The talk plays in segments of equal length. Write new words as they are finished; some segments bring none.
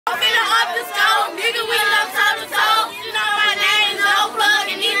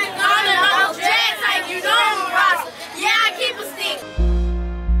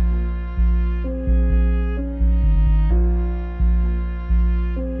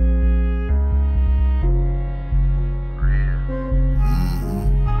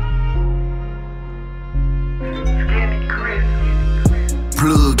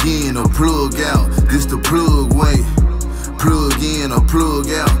plug out, this the plug way. Plug in or plug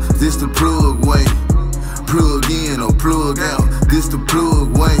out, this the plug way. Plug in or plug out, this the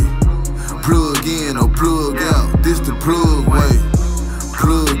plug way. Plug in or plug out, this the plug way.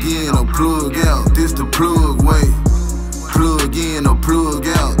 Plug in or plug out, this the plug way. Plug in or plug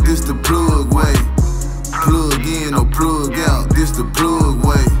out, this the plug way. Plug in or plug out, this the plug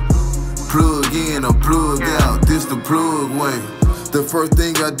way. Plug in or plug out, this the plug way. The first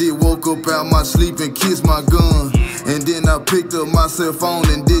thing I did, woke up out my sleep and kissed my gun. And then I picked up my cell phone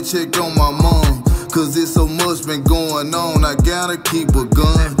and did check on my mom. Cause it's so much been going on, I gotta keep a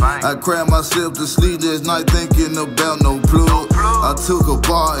gun. I cried myself to sleep last night thinking about no plug. I took a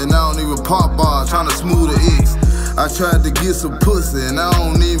bar and I don't even pop bar, trying to smooth the X. I tried to get some pussy and I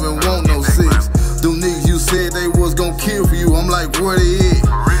don't even want no sex. Them niggas you said they was gon' kill for you, I'm like, where they at?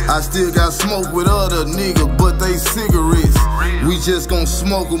 I still got smoke with other niggas, but they cigarettes. We just gon'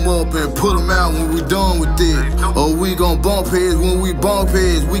 smoke them up and put them out when we done with that. Or we gon' bump heads, when we bump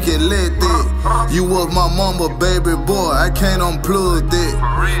heads, we can let that. You was my mama, baby boy, I can't unplug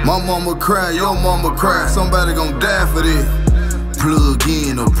that. My mama cry, your mama cry, somebody gon' die for that. Plug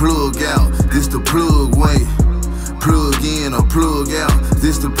in or plug out, this the plug way. Plug in or plug out,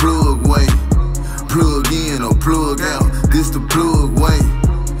 this the plug way. Plug in or plug out, this the plug way.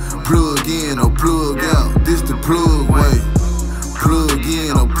 Plug in or plug out, this the plug way. Plug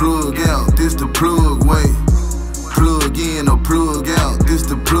in or plug out, this the plug way. Plug in or plug out, this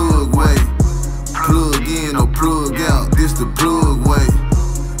the plug way. Plug in or plug out, this the plug way.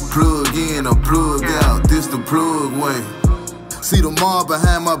 Plug in or plug out, this the plug way. See the mob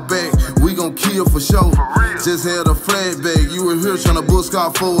behind my back, we gon' kill for sure. Just had a flashback, you were here tryna book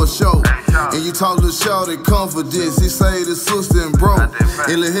Scott for a show. And you talk to Shawty confidence, he say his sister and bro.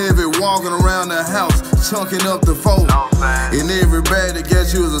 In the heavy walking around the house, chunking up the phone. And everybody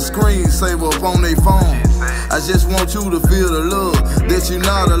got you as a screensaver up on their phone. I just want you to feel the love, that you're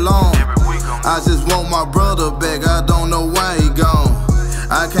not alone. I just want my brother back, I don't know why he gone.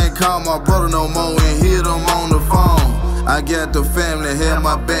 I can't call my brother no more and hit him on the phone. I got the family, have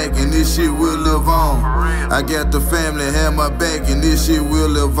my back, and this shit will live on. I got the family, have my back, and this shit will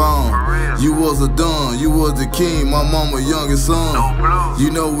live on. You was a don, you was the king, my mama youngest son.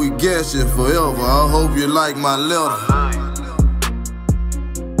 You know we got you forever, I hope you like my letter.